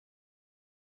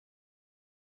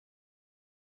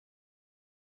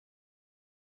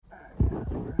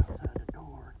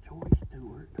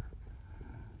Stewart.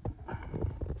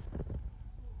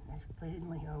 There's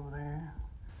Finley over there.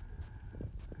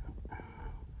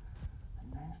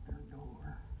 And that's their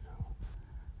door. So,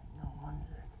 hang on 1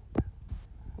 second.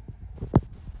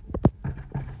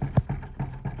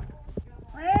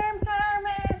 Room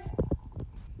service!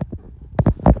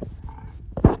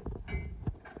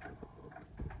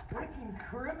 Freaking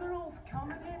criminals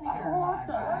coming in here. What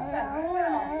the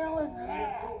hell is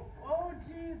that? Oh,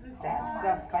 Jesus. That's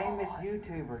the famous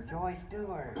YouTuber, Joy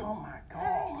Stewart. Oh my God.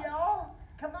 Hey, y'all.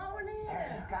 Come on in.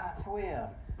 There's Scott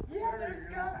Swift. Yeah,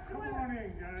 there's Scott Swift. Come on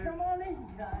in, guys. Come on in,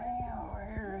 guys.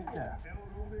 Where is that?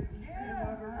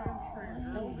 Yeah.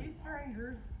 Don't be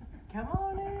strangers. Come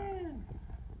on in.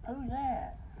 Who's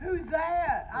that? Who's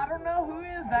that? I don't know. Who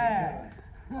is that?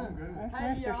 That's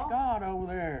Hey, Mr. y'all. Scott over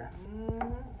there.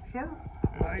 Sir?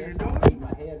 How you doing? My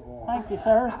head warm. Thank you,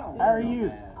 sir. How are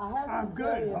you? I'm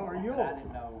good. How are you? I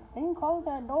didn't know. You can close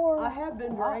that door. I have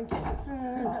been drinking.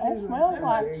 It smells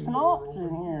like snots in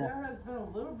here. There has been a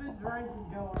little bit drinking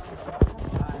going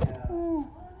on.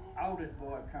 My oldest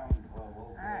boy comes.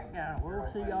 Alright, guys, we'll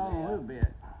see y'all in a little bit.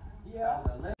 Yeah.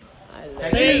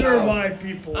 See, my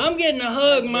people. I'm getting a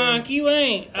hug, Mike. You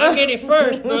ain't. I'll get it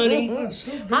first, buddy.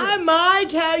 Hi,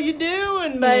 Mike. How you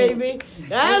doing, baby?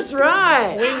 That's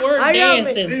right. We were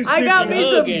dancing. I got me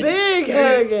some Hugging. big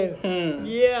hugging.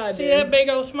 Yeah, I See did. that big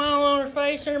old smile on her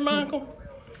face there, Michael?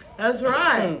 That's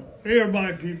right. They're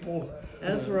my people.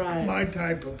 That's right. My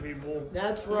type of people.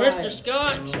 That's right. Mr.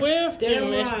 Scott Swift Damn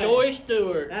and Miss right. Joy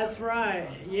Stewart. That's right.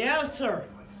 Yes, sir.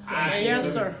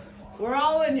 Yes, sir. We're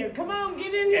all in here. Come on,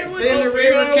 get in here with Finley us.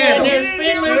 River And Kennel. there's Get in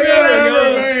Finley here River. with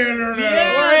us. We're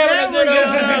Yeah, having a good there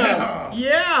old we go. time.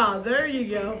 Yeah, there you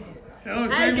go. Don't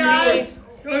Hey, think guys.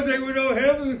 Don't think we don't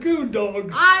have the coon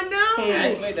dogs. I know.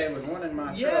 Actually, there was one in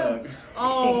my Yeah. truck.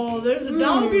 Oh, there's a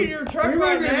dog in your truck We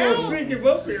might right be able now. to sneak him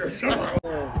up here somehow.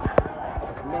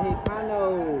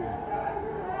 Mexicano.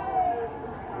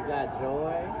 We got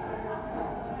Joy,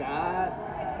 Scott,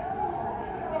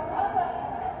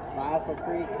 Fossil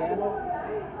Creek Kennel.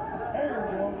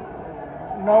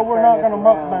 No, we're not going to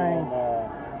mukbang.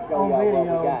 Show on y'all video.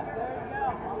 what we got.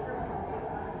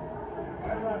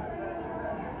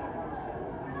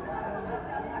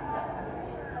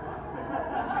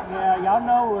 Yeah, y'all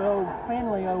know old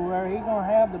Finley over there. He's going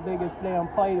to have the biggest damn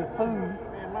plate of food.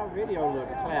 Man, my video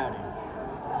looks cloudy.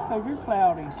 Because you're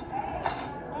cloudy.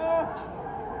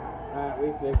 Alright, we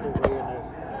fix it. We in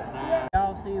there.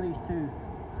 Y'all see these two.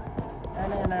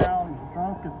 And then they're all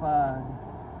drunkified.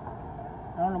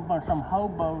 I don't know about some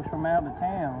hobos from out of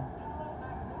town.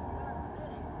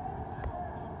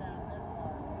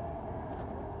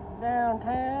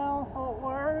 Downtown, Fort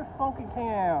Worth, Funky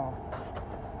Town.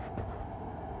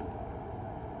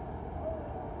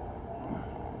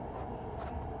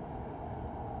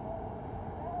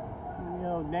 You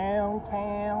know,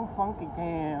 downtown, Funky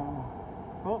Town.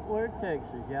 Fort Worth,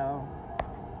 Texas, y'all.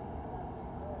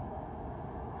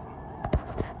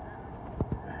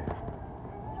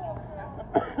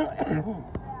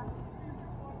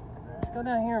 Let's go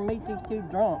down here and meet these two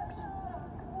drunks.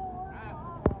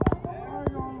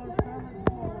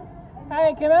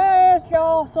 Hey, can I ask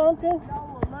y'all something?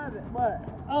 Y'all will love it. What?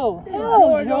 Oh,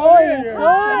 hello, Joy and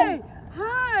Scott.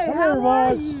 Hi, Come how here, are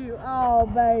boss. you? Oh,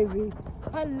 baby.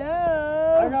 I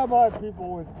Hello. got my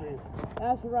people with me.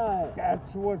 That's right.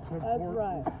 That's what's That's important.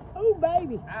 right. Oh,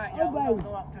 baby. Alright, Oh, y'all, we're baby. gonna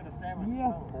go up to the 7th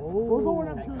Yeah. floor. We're going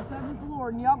up to the 7th floor,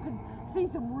 and y'all can see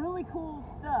some really cool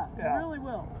stuff. Yeah. You really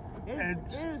will. It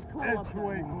is cool up It's there.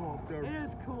 way cool up there. It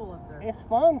is cool up there. It's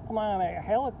fun flying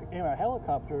in a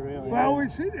helicopter, really. Well, we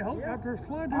see the helicopters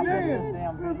fly today.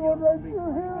 We're going right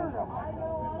through here.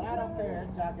 I don't care.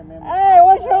 It's documentary. Hey,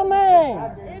 what's your name?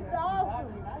 It's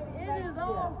awesome. It is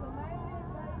awesome, man.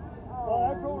 Well,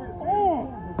 that's what we see.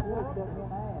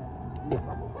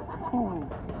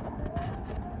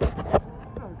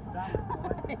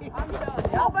 I'm telling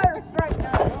you, y'all better straighten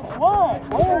up. What?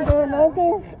 We ain't doing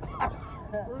nothing.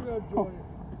 We're gonna join you.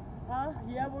 Huh?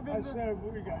 Yeah, we're I going to said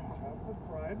we got chocolate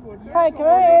fried. Hey, can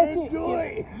I ask you?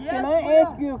 Enjoy. Can I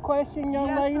ask you a question,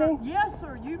 young lady? Sir. Yes,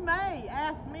 sir. You may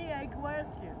ask me a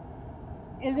question.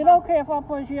 Is it okay if I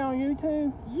put you on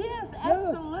YouTube? Yes,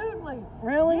 absolutely.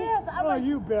 Really? Yes, I Oh, mean,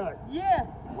 you bet. yes.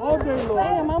 All day long.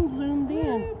 Damn, I'm zoomed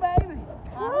in. Woo, baby.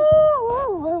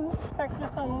 Check this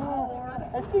thing out.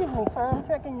 Excuse me, sir. I'm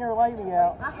checking your lady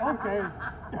out. Okay.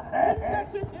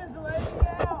 Checking his lady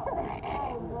out.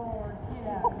 Oh, Lord. Get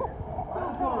out of here.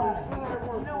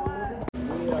 Oh, you know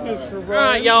what? All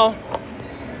right, y'all.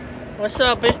 What's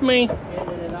up? It's me.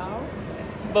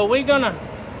 But we gonna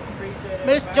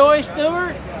Miss Joy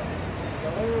Stewart.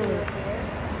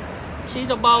 She's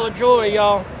a ball of joy,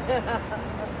 y'all.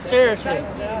 Seriously,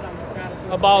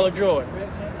 a ball of joy.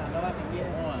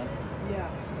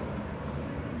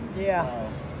 Yeah.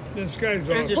 This guy's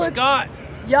It's awesome. Scott.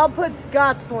 Y'all put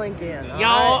Scott's link in.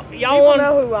 Y'all People want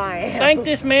know who I am. thank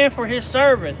this man for his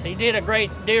service. He did a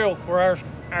great deal for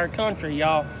our country,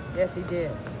 y'all. Yes, he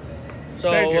did.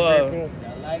 So Thank you,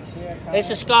 people. this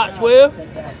is Scott Swift.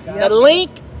 The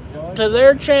link to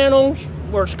their channels,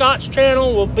 where Scott's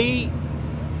channel will be,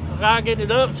 I gotta get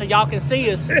it up so y'all can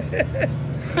see us.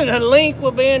 The link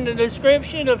will be in the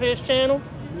description of his channel.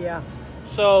 Yeah.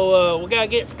 So we gotta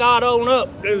get Scott on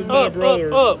up. This is my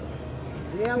brother. Up.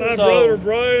 Yeah, My we, brother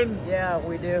Brian, yeah,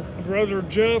 we do. my brother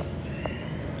Jeff,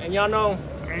 And y'all know,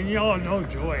 and y'all know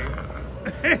Joy.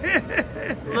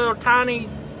 little tiny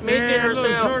midget Yeah, little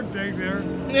herself. short thing there.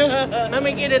 Let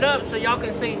me get it up so y'all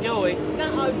can see Joey.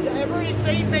 No, everybody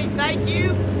see me. Thank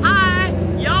you. Hi.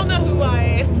 Y'all know who I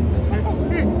am.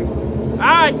 All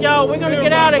right, y'all, we're gonna Yeah,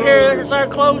 get my out of here. brothers. This is our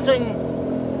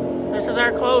closing. This is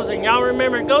our closing. Y'all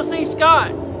remember, go see Scott.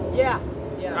 Yeah. All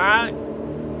Yeah. right.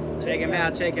 Check him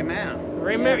out, check him out.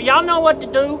 Remember, y'all know what to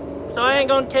do, so I ain't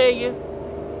gonna tell you.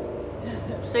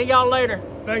 See y'all later.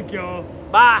 Thank y'all.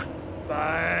 Bye.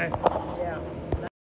 Bye.